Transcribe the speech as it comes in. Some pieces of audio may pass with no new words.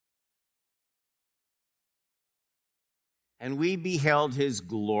and we beheld his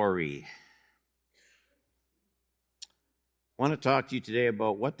glory. I want to talk to you today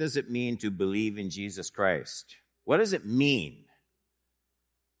about what does it mean to believe in Jesus Christ? What does it mean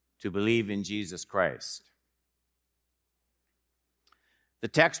to believe in Jesus Christ? The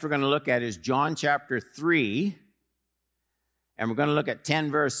text we're going to look at is John chapter 3, and we're going to look at 10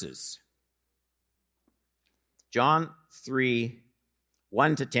 verses. John 3,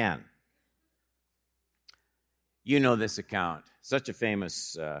 1 to 10. You know this account, such a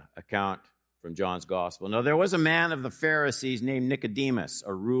famous account from John's Gospel. Now, there was a man of the Pharisees named Nicodemus,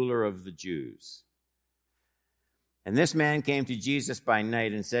 a ruler of the Jews. And this man came to Jesus by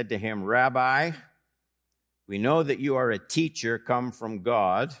night and said to him, Rabbi, we know that you are a teacher come from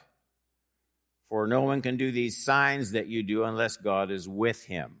God, for no one can do these signs that you do unless God is with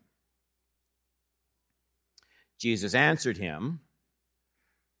him. Jesus answered him,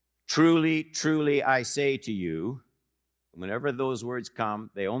 Truly, truly, I say to you, whenever those words come,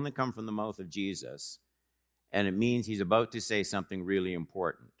 they only come from the mouth of Jesus, and it means he's about to say something really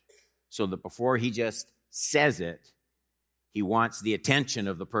important. So that before he just says it, he wants the attention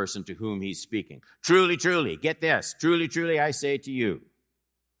of the person to whom he's speaking. Truly, truly, get this. Truly, truly, I say to you.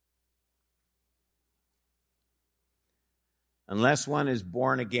 Unless one is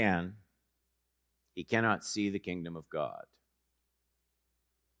born again, he cannot see the kingdom of God.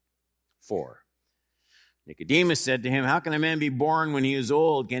 4. Nicodemus said to him, How can a man be born when he is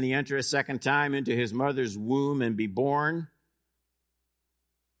old? Can he enter a second time into his mother's womb and be born?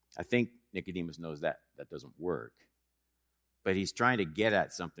 I think Nicodemus knows that doesn't work. But he's trying to get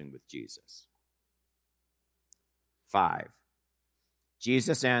at something with Jesus. 5.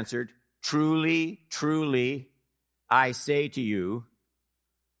 Jesus answered, Truly, truly, I say to you.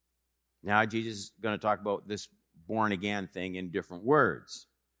 Now Jesus is going to talk about this born again thing in different words.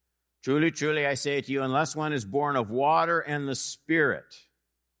 Truly, truly, I say to you, unless one is born of water and the Spirit.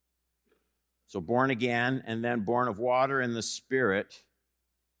 So born again and then born of water and the Spirit,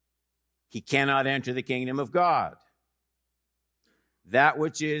 he cannot enter the kingdom of God. That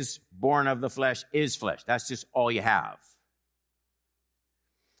which is born of the flesh is flesh. That's just all you have.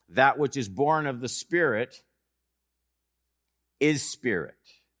 That which is born of the Spirit is spirit.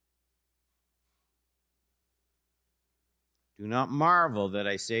 Do not marvel that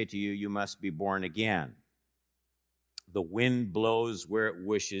I say to you, you must be born again. The wind blows where it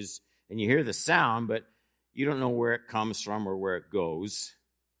wishes, and you hear the sound, but you don't know where it comes from or where it goes.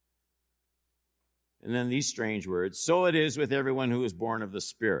 And then these strange words, so it is with everyone who is born of the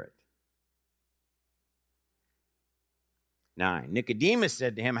Spirit. 9. Nicodemus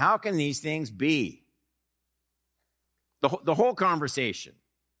said to him, How can these things be? The whole conversation.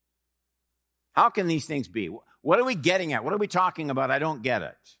 How can these things be? What are we getting at? What are we talking about? I don't get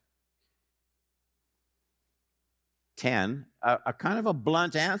it. 10, a kind of a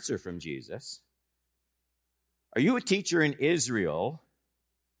blunt answer from Jesus. Are you a teacher in Israel,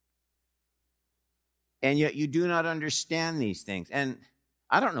 and yet you do not understand these things? And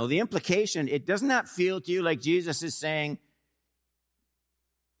I don't know, the implication, it does not feel to you like Jesus is saying,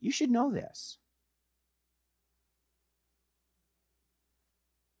 you should know this.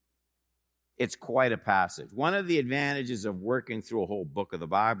 It's quite a passage. One of the advantages of working through a whole book of the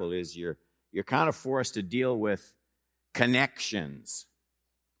Bible is you're kind of forced to deal with connections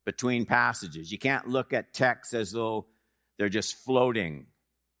between passages. You can't look at texts as though they're just floating,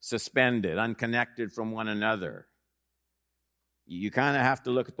 suspended, unconnected from one another. You kind of have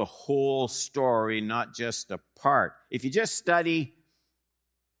to look at the whole story, not just a part. If you just study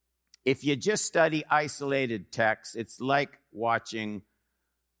isolated texts, it's like watching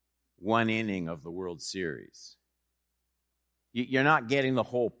one inning of the World Series. You're not getting the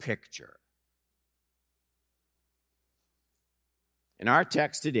whole picture. In our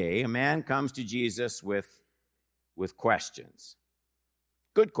text today, a man comes to Jesus with questions.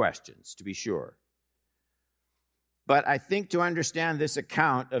 Good questions, to be sure. But I think to understand this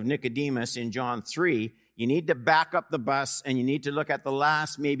account of Nicodemus in John 3, you need to back up the bus and you need to look at the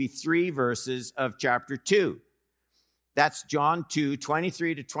last maybe 3 verses of chapter 2. That's John 2,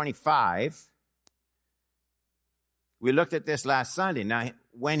 23 to 25. We looked at this last Sunday. Now,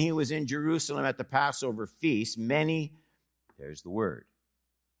 when he was in Jerusalem at the Passover feast, there's the word.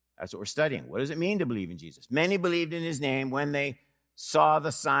 That's what we're studying. What does it mean to believe in Jesus? Many believed in his name when they saw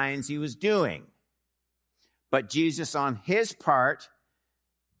the signs he was doing. But Jesus, on his part,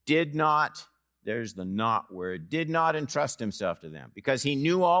 did not, there's the not word, did not entrust himself to them, because he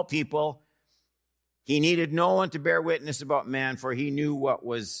knew all people. He needed no one to bear witness about man, for he knew what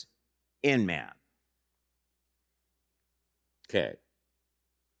was in man. Okay.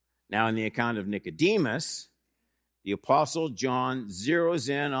 Now, in the account of Nicodemus, the Apostle John zeroes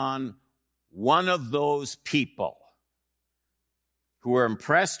in on one of those people who were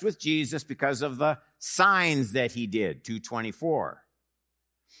impressed with Jesus because of the signs that he did, 2:24.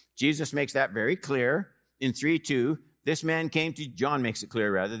 Jesus makes that very clear in 3:2. John makes it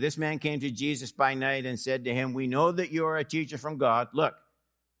clear rather, this man came to Jesus by night and said to him, we know that you are a teacher from God. Look,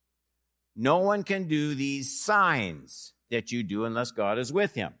 no one can do these signs that you do unless God is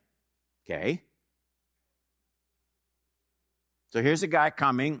with him. Okay? So here's a guy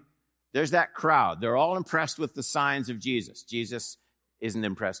coming. There's that crowd. They're all impressed with the signs of Jesus. Jesus isn't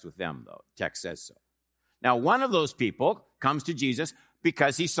impressed with them, though. The text says so. Now, one of those people comes to Jesus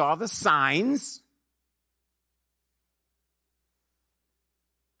because he saw the signs.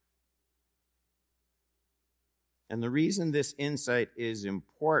 And the reason this insight is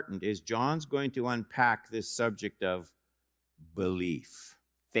important is John's going to unpack this subject of belief,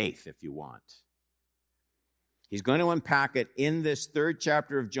 faith, if you want. He's going to unpack it in this 3rd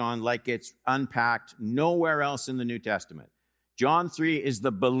chapter of John like it's unpacked nowhere else in the New Testament. John 3 is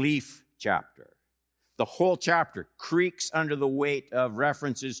the belief chapter. The whole chapter creaks under the weight of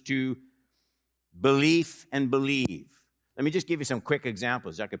references to belief and believe. Let me just give you some quick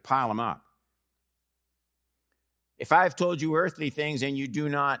examples. I could pile them up. If I've told you earthly things and you do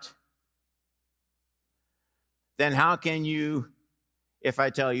not, then how can you if I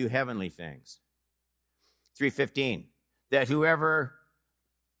tell you heavenly things? 3:15, that whoever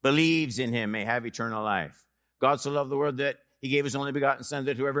believes in him may have eternal life. God so loved the world that he gave his only begotten Son,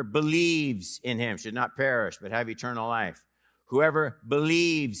 that whoever believes in him should not perish, but have eternal life. Whoever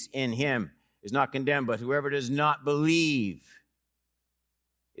believes in him is not condemned, but whoever does not believe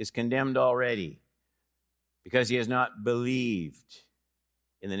is condemned already, because he has not believed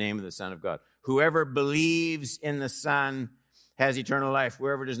in the name of the Son of God. Whoever believes in the Son has eternal life.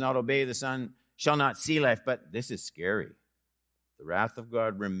 Whoever does not obey the Son shall not see life. But this is scary. The wrath of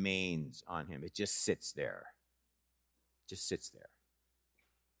God remains on him. It just sits there. It just sits there.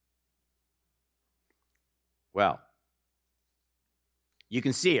 Well, you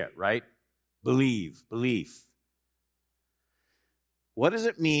can see it, right? Belief. What does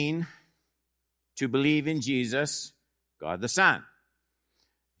it mean to believe in Jesus, God the Son?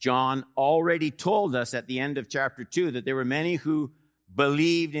 John already told us at the end of chapter 2 that there were many who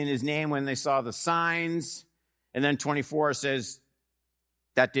believed in his name when they saw the signs. And then 24 says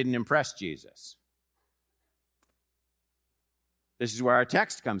that didn't impress Jesus. This is where our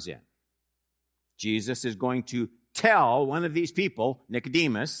text comes in. Jesus is going to tell one of these people,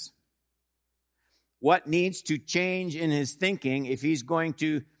 Nicodemus, what needs to change in his thinking if he's going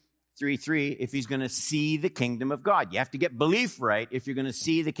to 3:3, if he's going to see the kingdom of God. You have to get belief right if you're going to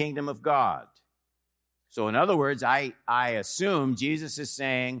see the kingdom of God. So in other words, I assume Jesus is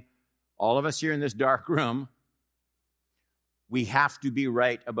saying, all of us here in this dark room, we have to be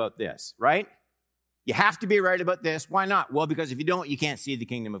right about this, right? You have to be right about this. Why not? Well, because if you don't, you can't see the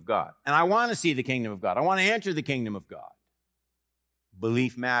kingdom of God. And I want to see the kingdom of God. I want to enter the kingdom of God.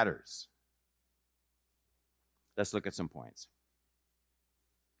 Belief matters. Let's look at some points.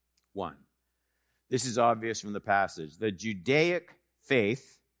 1, this is obvious from the passage. The Judaic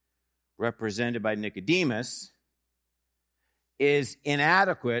faith, represented by Nicodemus, is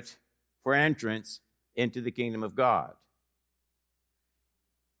inadequate for entrance into the kingdom of God.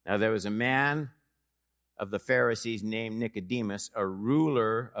 Now, there was a man of the Pharisees named Nicodemus, a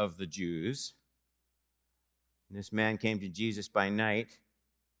ruler of the Jews. And this man came to Jesus by night,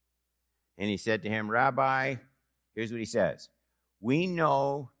 and he said to him, Rabbi, here's what he says, we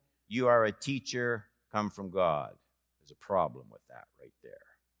know you are a teacher come from God. There's a problem with that right there.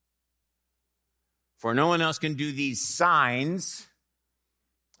 For no one else can do these signs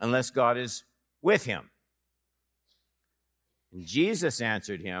unless God is with him. And Jesus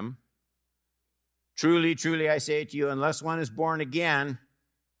answered him, truly, truly, I say to you, unless one is born again,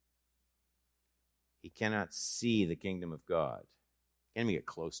 he cannot see the kingdom of God. Can't even get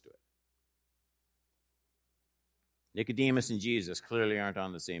close to it. Nicodemus and Jesus clearly aren't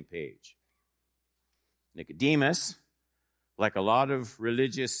on the same page. Nicodemus, like a lot of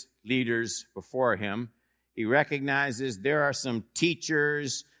religious leaders before him, he recognizes there are some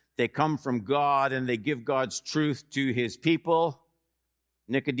teachers, they come from God and they give God's truth to his people.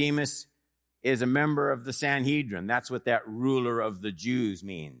 Nicodemus is a member of the Sanhedrin. That's what that ruler of the Jews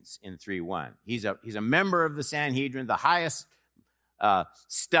means in 3:1. He's a member of the Sanhedrin, the highest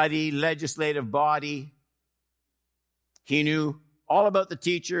study, legislative body. He knew all about the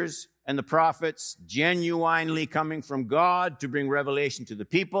teachers and the prophets, genuinely coming from God to bring revelation to the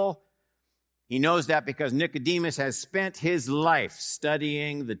people. He knows that because Nicodemus has spent his life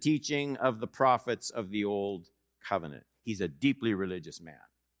studying the teaching of the prophets of the old covenant. He's a deeply religious man.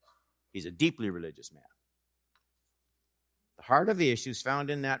 He's a deeply religious man. The heart of the issue is found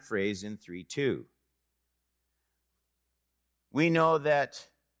in that phrase in 3:2. We know that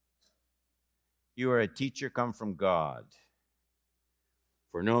you are a teacher come from God.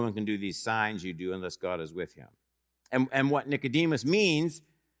 For no one can do these signs you do unless God is with him. And what Nicodemus means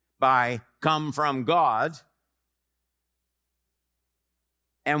by come from God,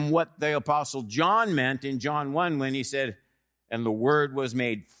 and what the Apostle John meant in John 1 when he said, and the Word was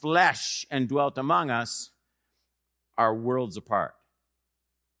made flesh and dwelt among us, are worlds apart.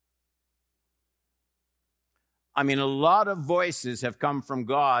 I mean, a lot of voices have come from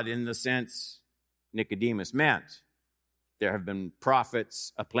God in the sense Nicodemus meant. There have been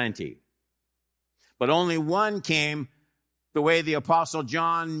prophets aplenty. But only one came the way the Apostle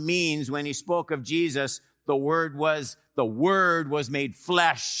John means when he spoke of Jesus. The Word was made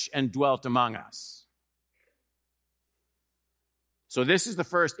flesh and dwelt among us. So this is the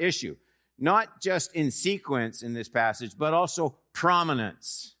first issue. Not just in sequence in this passage, but also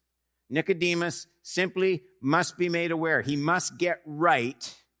prominence. Nicodemus simply must be made aware. He must get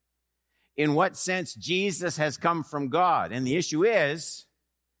right in what sense Jesus has come from God. And the issue is,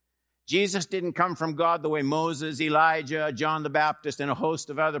 Jesus didn't come from God the way Moses, Elijah, John the Baptist, and a host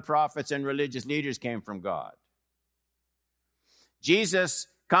of other prophets and religious leaders came from God. Jesus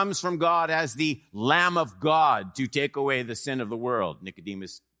comes from God as the Lamb of God to take away the sin of the world.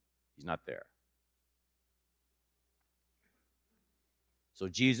 Nicodemus, he's not there. So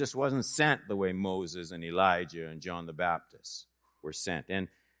Jesus wasn't sent the way Moses and Elijah and John the Baptist were sent.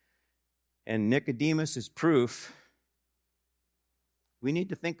 And Nicodemus is proof. We need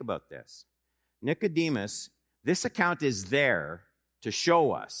to think about this. Nicodemus, this account is there to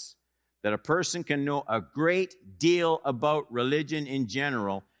show us that a person can know a great deal about religion in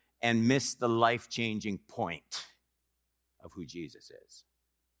general and miss the life-changing point of who Jesus is.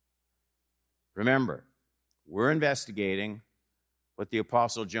 Remember, we're investigating what the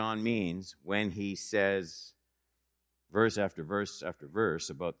Apostle John means when he says, verse after verse after verse,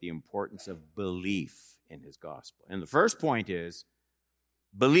 about the importance of belief in his gospel. And the first point is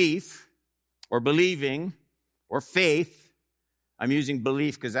belief, or believing, or faith. I'm using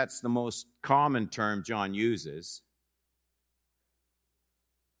belief because that's the most common term John uses.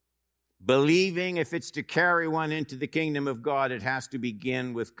 Believing, if it's to carry one into the kingdom of God, it has to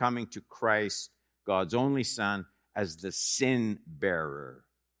begin with coming to Christ, God's only Son, as the sin bearer.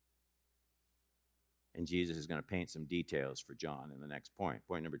 And Jesus is going to paint some details for John in the next point.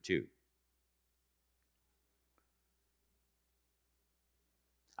 Point number 2.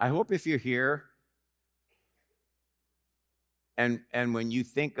 I hope if you're here, and when you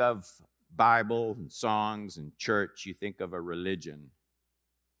think of Bible and songs and church, you think of a religion,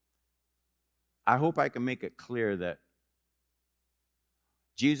 I hope I can make it clear that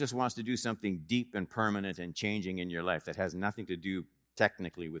Jesus wants to do something deep and permanent and changing in your life that has nothing to do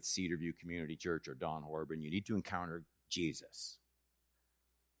technically with Cedarview Community Church or Don Horban. You need to encounter Jesus.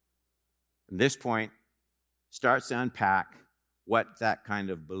 And this point starts to unpack what that kind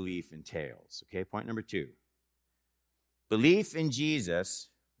of belief entails. Okay, point number 2. Belief in Jesus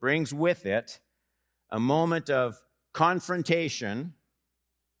brings with it a moment of confrontation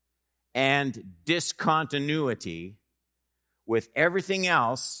and discontinuity with everything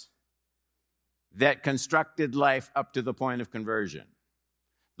else that constructed life up to the point of conversion.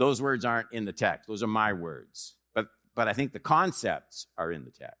 Those words aren't in the text. Those are my words. But I think the concepts are in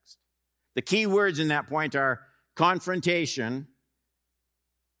the text. The key words in that point are confrontation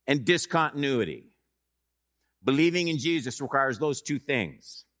and discontinuity. Believing in Jesus requires those two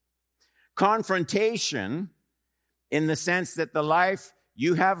things. Confrontation in the sense that the life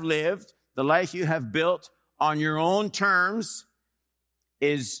you have lived, the life you have built on your own terms,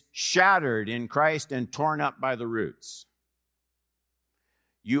 is shattered in Christ and torn up by the roots.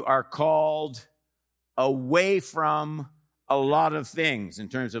 You are called away from a lot of things in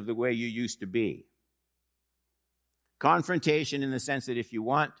terms of the way you used to be. Confrontation in the sense that if you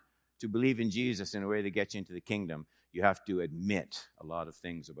want to believe in Jesus in a way that gets you into the kingdom, you have to admit a lot of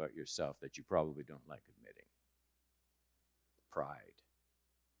things about yourself that you probably don't like admitting. Pride.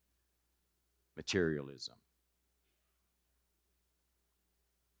 Materialism.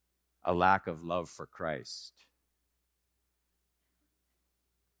 A lack of love for Christ.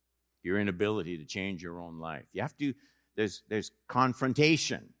 Your inability to change your own life. You have to, there's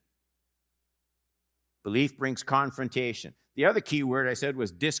confrontation. Belief brings confrontation. The other key word I said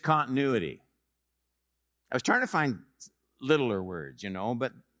was discontinuity. I was trying to find littler words,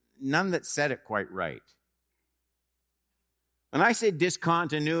 but none that said it quite right. When I say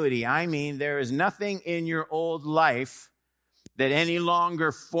discontinuity, I mean there is nothing in your old life that any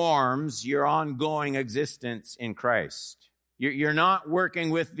longer forms your ongoing existence in Christ. You're not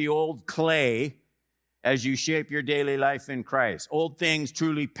working with the old clay as you shape your daily life in Christ. Old things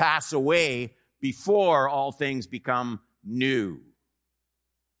truly pass away before all things become new.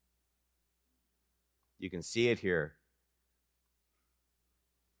 You can see it here.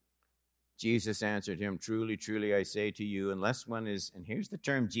 Jesus answered him, truly, truly, I say to you, unless one is, and here's the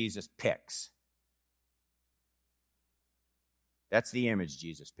term Jesus picks. That's the image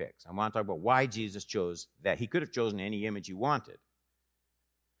Jesus picks. I want to talk about why Jesus chose that. He could have chosen any image he wanted.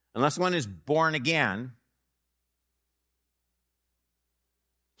 Unless one is born again,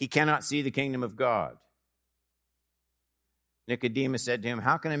 he cannot see the kingdom of God. Nicodemus said to him,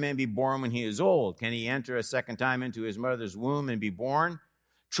 how can a man be born when he is old? Can he enter a second time into his mother's womb and be born?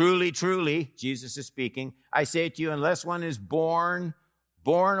 Truly, truly, Jesus is speaking, I say to you, unless one is born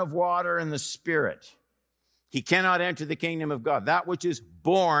of water and the Spirit, he cannot enter the kingdom of God. That which is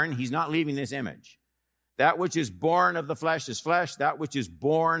born, he's not leaving this image. That which is born of the flesh is flesh. That which is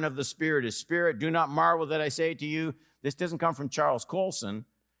born of the Spirit is spirit. Do not marvel that I say to you, this doesn't come from Charles Colson,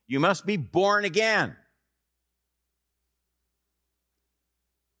 you must be born again.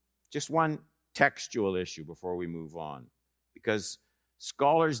 Just one textual issue before we move on, because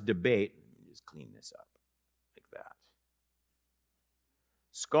scholars debate, let me just clean this up like that.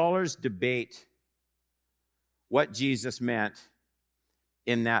 Scholars debate what Jesus meant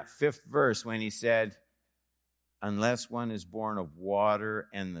in that 5th verse when he said, unless one is born of water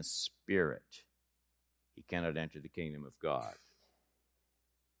and the Spirit, he cannot enter the kingdom of God.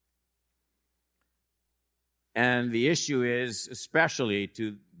 And the issue is especially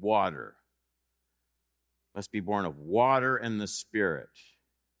to water. Must be born of water and the Spirit.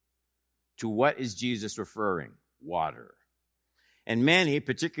 To what is Jesus referring? Water. And many,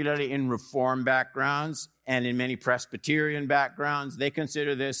 particularly in Reformed backgrounds and in many Presbyterian backgrounds, they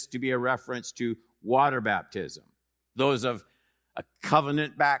consider this to be a reference to water baptism. Those of a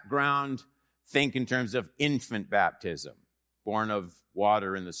covenant background think in terms of infant baptism, born of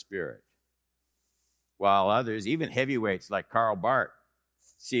water and the Spirit. While others, even heavyweights like Karl Barth,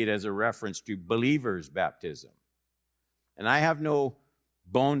 see it as a reference to believers' baptism. And I have no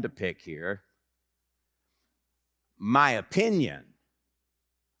bone to pick here. My opinion,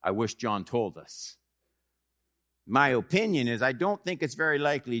 I wish John told us. My opinion is I don't think it's very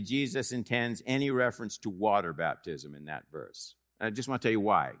likely Jesus intends any reference to water baptism in that verse. And I just want to tell you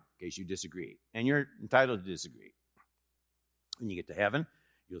why, in case you disagree. And you're entitled to disagree. When you get to heaven,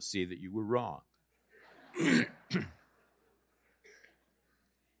 you'll see that you were wrong.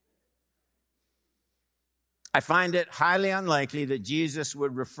 I find it highly unlikely that Jesus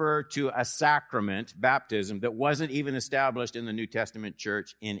would refer to a sacrament, baptism, that wasn't even established in the New Testament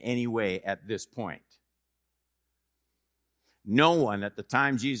church in any way at this point. No one at the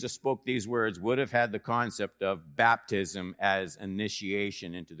time Jesus spoke these words would have had the concept of baptism as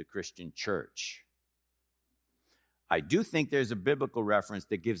initiation into the Christian church. I do think there's a biblical reference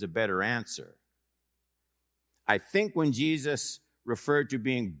that gives a better answer. I think when Jesus referred to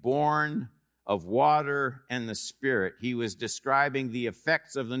being born of water and the Spirit, he was describing the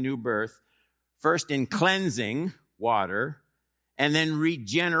effects of the new birth, first in cleansing, water, and then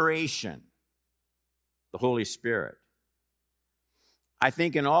regeneration, the Holy Spirit. I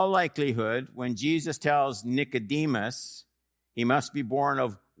think in all likelihood, when Jesus tells Nicodemus he must be born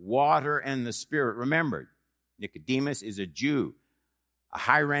of water and the Spirit, remember, Nicodemus is a Jew, a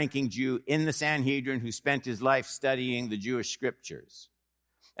high-ranking Jew in the Sanhedrin who spent his life studying the Jewish scriptures.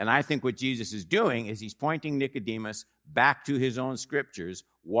 And I think what Jesus is doing is he's pointing Nicodemus back to his own scriptures,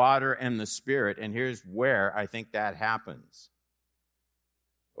 water and the Spirit. And here's where I think that happens.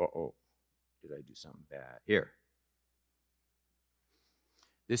 Did I do something bad? Here.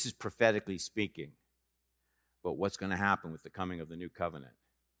 This is prophetically speaking. But what's going to happen with the coming of the new covenant?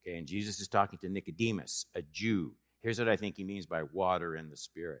 Okay, and Jesus is talking to Nicodemus, a Jew. Here's what I think he means by water and the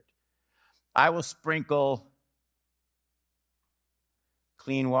Spirit. I will sprinkle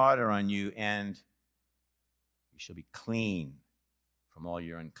clean water on you, and you shall be clean from all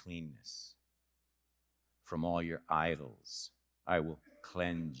your uncleanness, from all your idols. I will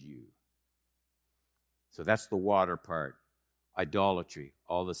cleanse you. So that's the water part. Idolatry,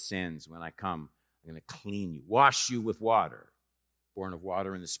 all the sins. When I come, I'm going to clean you, wash you with water, born of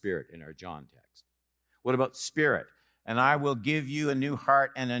water and the Spirit in our John text. What about Spirit? And I will give you a new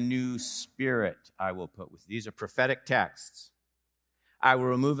heart and a new spirit I will put with you. These are prophetic texts. I will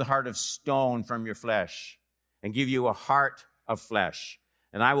remove the heart of stone from your flesh and give you a heart of flesh.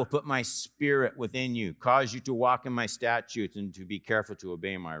 and I will put my spirit within you, cause you to walk in my statutes and to be careful to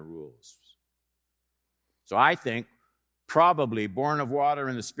obey my rules. So I think probably born of water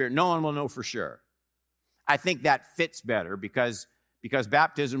and the Spirit. No one will know for sure. I think that fits better because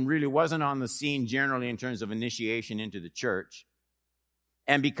baptism really wasn't on the scene generally in terms of initiation into the church.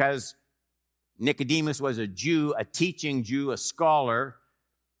 And because Nicodemus was a Jew, a teaching Jew, a scholar.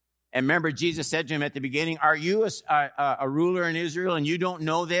 And remember, Jesus said to him at the beginning, are you a ruler in Israel and you don't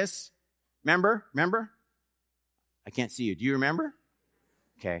know this? Remember? I can't see you. Do you remember?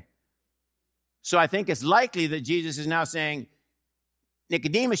 Okay. So I think it's likely that Jesus is now saying,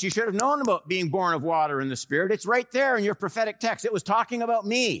 Nicodemus, you should have known about being born of water and the Spirit. It's right there in your prophetic text. It was talking about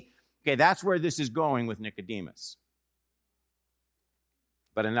me. Okay, that's where this is going with Nicodemus.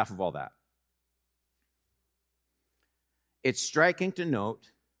 But enough of all that. It's striking to note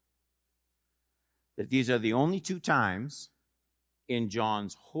that these are the only two times in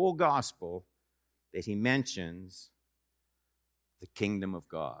John's whole gospel that he mentions the kingdom of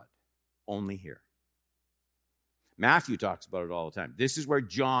God. Only here. Matthew talks about it all the time. This is where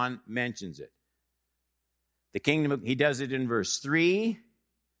John mentions it. The kingdom of, he does it in verse 3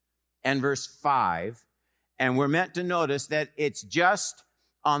 and verse 5. And we're meant to notice that it's just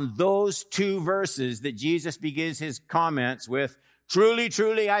on those two verses that Jesus begins his comments with, truly,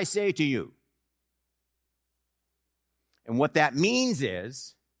 truly, I say to you. And what that means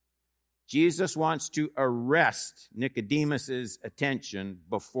is, Jesus wants to arrest Nicodemus's attention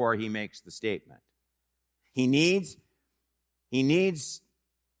before he makes the statement. He needs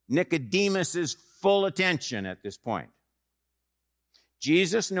Nicodemus's full attention at this point.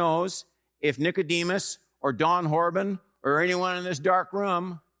 Jesus knows if Nicodemus or Don Horban or anyone in this dark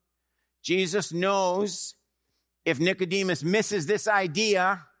room, Jesus knows if Nicodemus misses this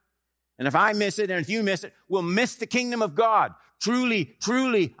idea, and if I miss it and if you miss it, we'll miss the kingdom of God. Truly,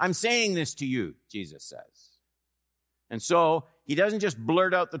 truly, I'm saying this to you, Jesus says. And so he doesn't just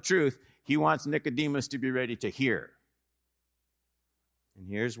blurt out the truth. He wants Nicodemus to be ready to hear. And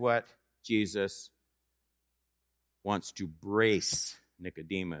here's what Jesus wants to brace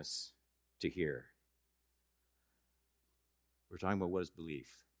Nicodemus to hear. We're talking about what is belief.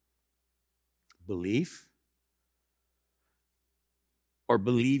 Belief, or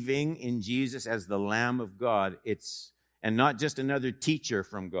believing in Jesus as the Lamb of God, and not just another teacher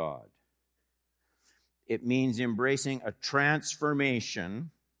from God. It means embracing a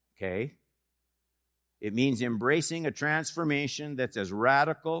transformation, okay? It means embracing a transformation that's as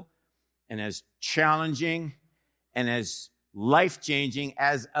radical and as challenging and as life-changing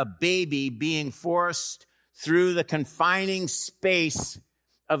as a baby being forced through the confining space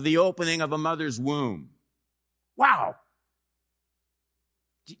of the opening of a mother's womb. Wow!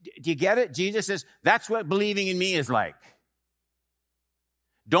 Do you get it? Jesus says, that's what believing in me is like.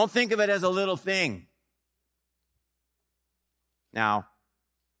 Don't think of it as a little thing. Now,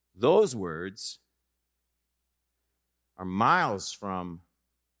 those words are miles from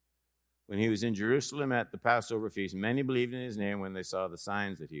when he was in Jerusalem at the Passover feast. Many believed in his name when they saw the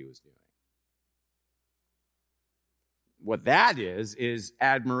signs that he was doing. What that is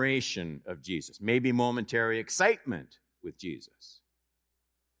admiration of Jesus, maybe momentary excitement with Jesus.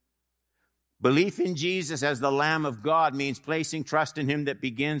 Belief in Jesus as the Lamb of God means placing trust in him that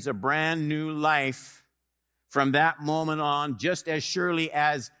begins a brand new life from that moment on, just as surely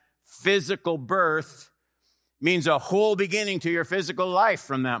as physical birth means a whole beginning to your physical life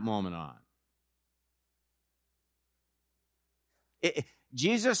from that moment on.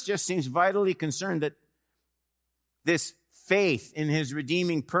 Jesus just seems vitally concerned that this faith in his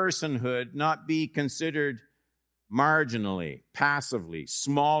redeeming personhood not be considered marginally, passively,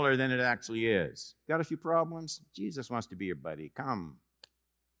 smaller than it actually is. Got a few problems? Jesus wants to be your buddy. Come.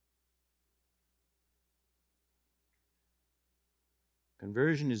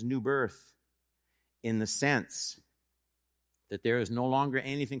 Conversion is new birth in the sense that there is no longer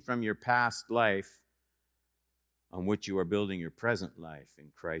anything from your past life on which you are building your present life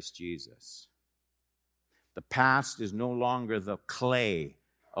in Christ Jesus. The past is no longer the clay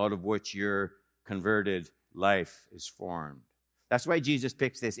out of which your converted life is formed. That's why Jesus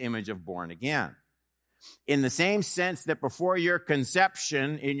picks this image of born again. In the same sense that before your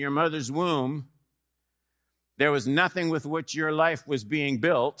conception in your mother's womb, there was nothing with which your life was being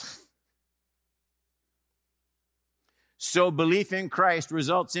built, so belief in Christ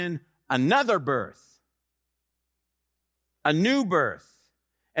results in another birth, a new birth.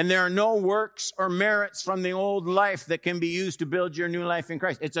 And there are no works or merits from the old life that can be used to build your new life in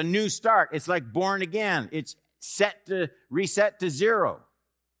Christ. It's a new start. It's like born again. It's reset to zero.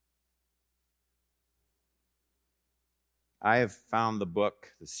 I have found the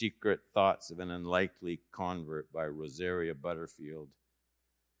book, The Secret Thoughts of an Unlikely Convert by Rosaria Butterfield.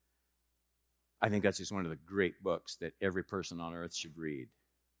 I think that's just one of the great books that every person on earth should read.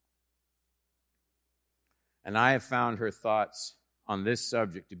 And I have found her thoughts on this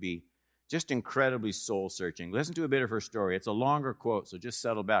subject to be just incredibly soul-searching. Listen to a bit of her story. It's a longer quote, so just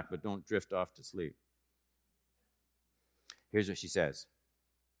settle back, but don't drift off to sleep. Here's what she says.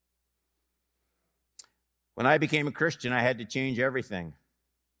 When I became a Christian, I had to change everything.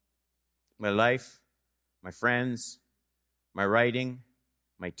 My life, my friends, my writing,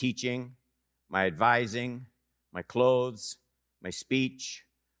 my teaching, my advising, my clothes, my speech,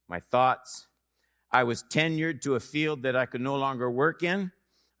 my thoughts. I was tenured to a field that I could no longer work in.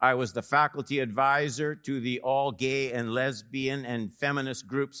 I was the faculty advisor to the all gay and lesbian and feminist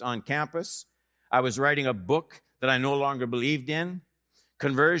groups on campus. I was writing a book that I no longer believed in.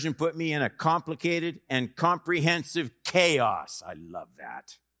 Conversion put me in a complicated and comprehensive chaos. I love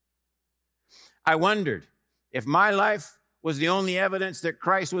that. I wondered, if my life was the only evidence that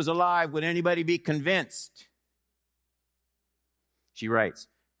Christ was alive, would anybody be convinced? She writes,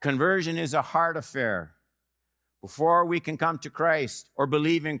 conversion is a heart affair. Before we can come to Christ or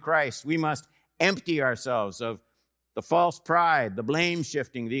believe in Christ, we must empty ourselves of the false pride, the blame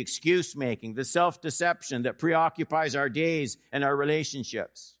shifting, the excuse making, the self-deception that preoccupies our days and our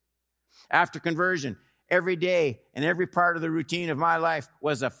relationships. After conversion, every day and every part of the routine of my life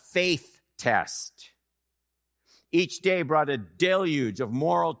was a faith test. Each day brought a deluge of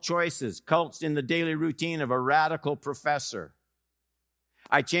moral choices couched in the daily routine of a radical professor.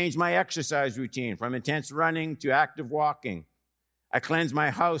 I changed my exercise routine from intense running to active walking. I cleansed my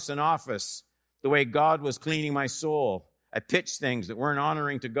house and office the way God was cleaning my soul. I pitched things that weren't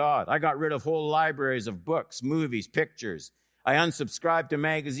honoring to God. I got rid of whole libraries of books, movies, pictures. I unsubscribed to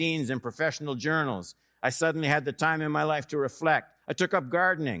magazines and professional journals. I suddenly had the time in my life to reflect. I took up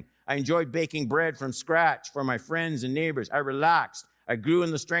gardening. I enjoyed baking bread from scratch for my friends and neighbors. I relaxed. I grew in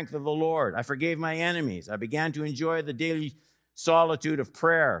the strength of the Lord. I forgave my enemies. I began to enjoy the daily solitude of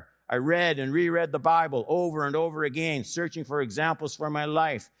prayer. I read and reread the Bible over and over again, searching for examples for my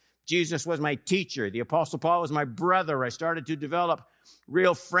life. Jesus was my teacher. The Apostle Paul was my brother. I started to develop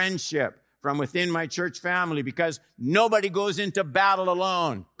real friendship from within my church family because nobody goes into battle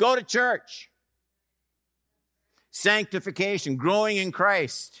alone. Go to church. Sanctification, growing in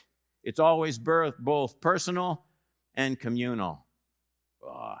Christ. It's always both personal and communal.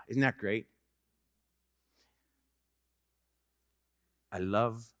 Oh, isn't that great? I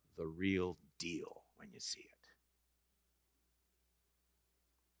love the real deal when you see it.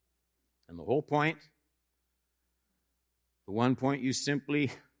 And the whole point, the one point you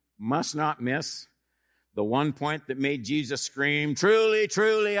simply must not miss, the one point that made Jesus scream, truly,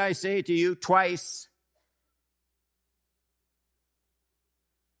 truly, I say to you, twice,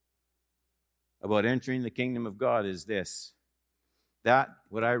 about entering the kingdom of God is this. That,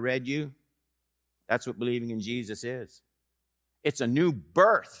 what I read you, that's what believing in Jesus is. It's a new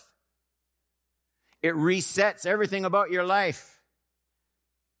birth. It resets everything about your life.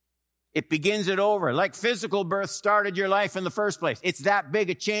 It begins it over. Like physical birth started your life in the first place. It's that big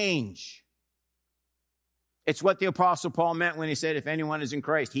a change. It's what the Apostle Paul meant when he said, if anyone is in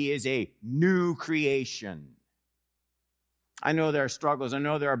Christ, he is a new creation. I know there are struggles. I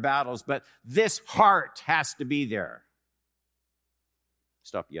know there are battles, but this heart has to be there.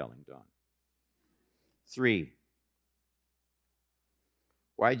 Stop yelling, Don. 3,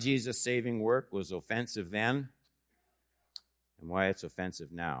 why Jesus' saving work was offensive then and why it's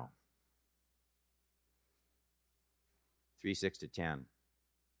offensive now. 3, 6 to 10.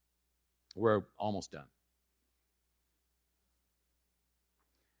 We're almost done.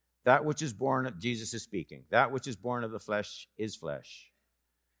 That which is born of, Jesus is speaking, that which is born of the flesh is flesh.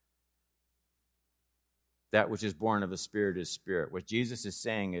 That which is born of the Spirit is spirit. What Jesus is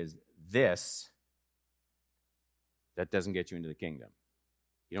saying is this, that doesn't get you into the kingdom.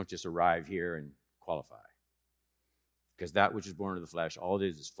 You don't just arrive here and qualify. Because that which is born of the flesh, all it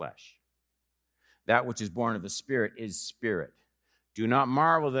is flesh. That which is born of the Spirit is spirit. Do not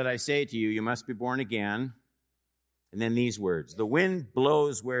marvel that I say to you, you must be born again. And then these words, the wind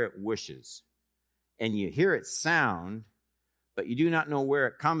blows where it wishes, and you hear its sound, but you do not know where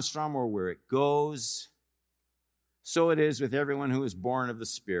it comes from or where it goes. So it is with everyone who is born of the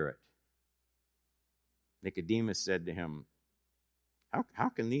Spirit. Nicodemus said to him, how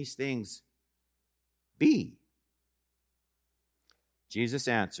can these things be? Jesus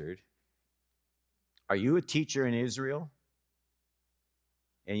answered, are you a teacher in Israel?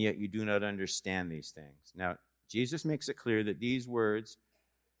 And yet you do not understand these things. Now, Jesus makes it clear that these words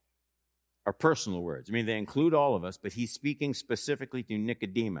are personal words. I mean, they include all of us, but he's speaking specifically to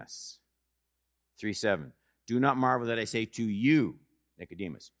Nicodemus. 3:7. Do not marvel that I say to you,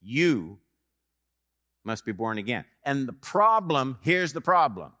 Nicodemus, you must be born again. And the problem, here's the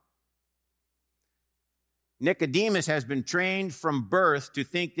problem. Nicodemus has been trained from birth to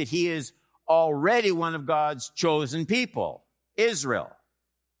think that he is already one of God's chosen people, Israel.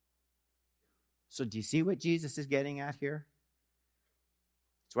 So do you see what Jesus is getting at here?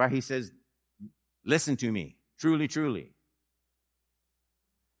 That's why he says, listen to me, truly, truly.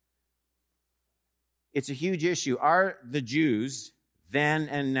 It's a huge issue. Are the Jews then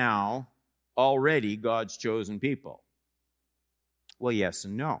and now already God's chosen people? Well, yes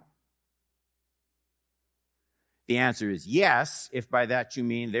and no. The answer is yes, if by that you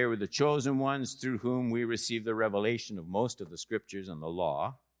mean they were the chosen ones through whom we receive the revelation of most of the scriptures and the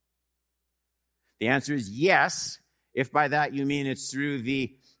law. The answer is yes, if by that you mean it's through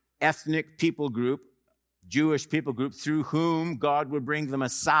the ethnic people group, Jewish people group, through whom God would bring the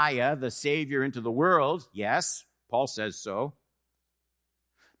Messiah, the Savior, into the world. Yes, Paul says so.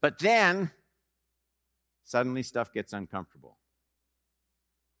 But then, suddenly stuff gets uncomfortable.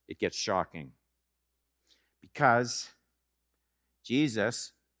 It gets shocking. Because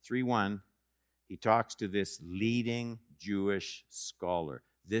Jesus, 3:1, he talks to this leading Jewish scholar,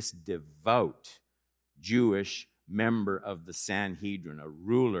 this devout Jewish member of the Sanhedrin, a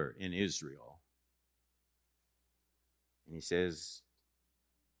ruler in Israel. And he says,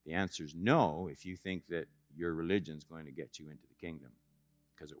 the answer is no if you think that your religion's going to get you into the kingdom,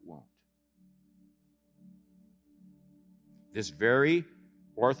 because it won't. This very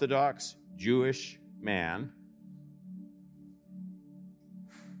Orthodox Jewish man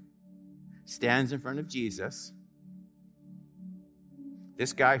stands in front of Jesus,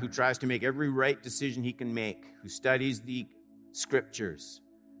 this guy who tries to make every right decision he can make, who studies the scriptures,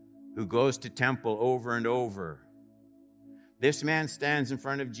 who goes to temple over and over. This man stands in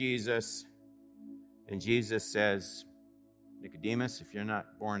front of Jesus, and Jesus says, Nicodemus, if you're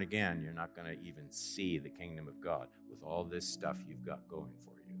not born again, you're not going to even see the kingdom of God with all this stuff you've got going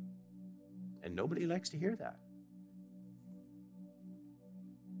for you. And nobody likes to hear that.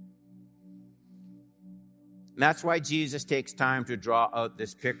 And that's why Jesus takes time to draw out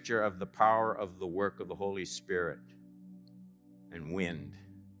this picture of the power of the work of the Holy Spirit and wind.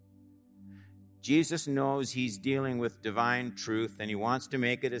 Jesus knows he's dealing with divine truth, and he wants to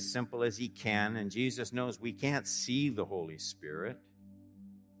make it as simple as he can. And Jesus knows we can't see the Holy Spirit.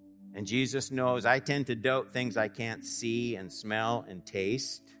 And Jesus knows I tend to doubt things I can't see and smell and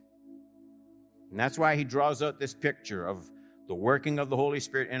taste. And that's why he draws out this picture of the working of the Holy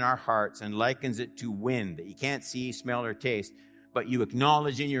Spirit in our hearts and likens it to wind that you can't see, smell, or taste, but you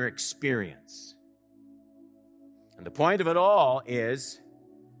acknowledge in your experience. And the point of it all is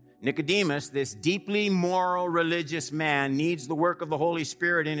Nicodemus, this deeply moral religious man, needs the work of the Holy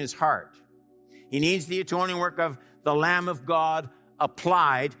Spirit in his heart. He needs the atoning work of the Lamb of God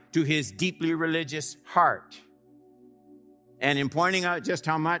applied to his deeply religious heart. And in pointing out just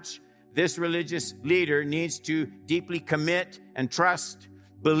how much this religious leader needs to deeply commit and trust,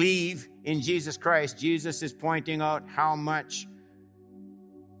 believe in Jesus Christ, Jesus is pointing out how much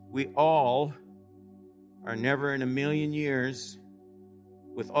we all are never in a million years,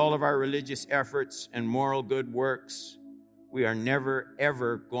 with all of our religious efforts and moral good works, we are never,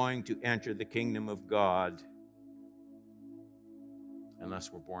 ever going to enter the kingdom of God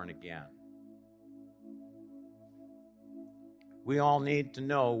unless we're born again. We all need to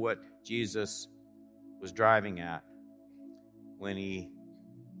know what Jesus was driving at when he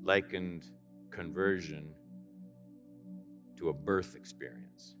likened conversion to a birth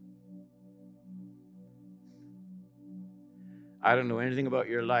experience. I don't know anything about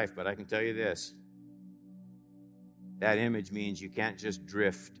your life, but I can tell you this. That image means you can't just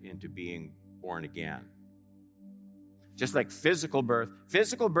drift into being born again. Just like physical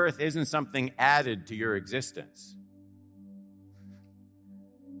birth isn't something added to your existence.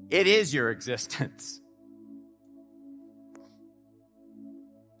 It is your existence.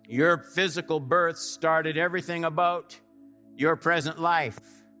 Your physical birth started everything about your present life.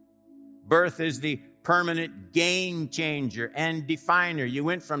 Birth is the permanent game changer and definer. You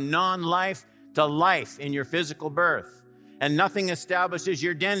went from non-life to life in your physical birth. And nothing establishes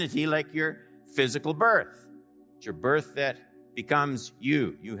your identity like your physical birth. It's your birth that becomes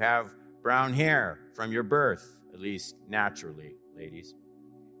you. You have brown hair from your birth, at least naturally, ladies.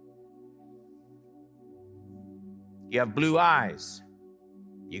 You have blue eyes.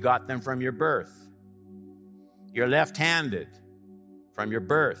 You got them from your birth. You're left-handed from your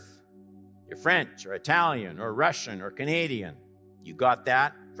birth. You're French or Italian or Russian or Canadian. You got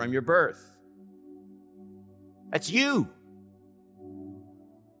that from your birth. That's you.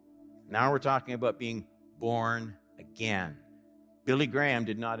 Now we're talking about being born again. Billy Graham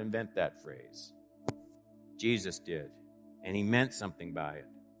did not invent that phrase. Jesus did, and he meant something by it.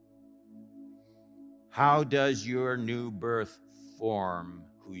 How does your new birth form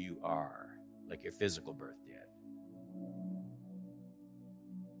who you are, like your physical birth did?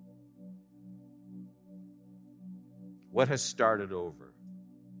 What has started over?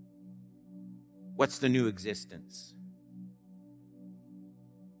 What's the new existence?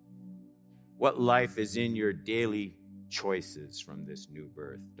 What life is in your daily choices from this new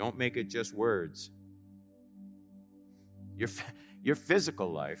birth? Don't make it just words. Your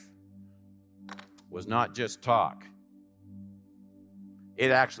physical life was not just talk.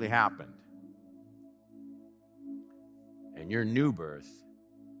 It actually happened. And your new birth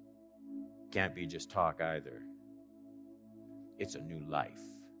can't be just talk either. It's a new life.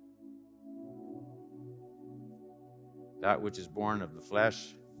 That which is born of the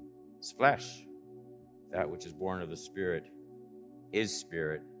flesh is flesh. That which is born of the Spirit is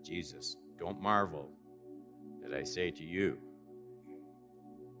spirit, Jesus. Don't marvel that I say to you,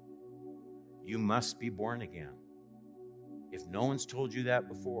 you must be born again. If no one's told you that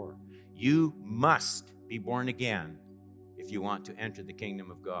before, you must be born again if you want to enter the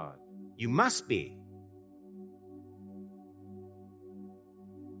kingdom of God. You must be.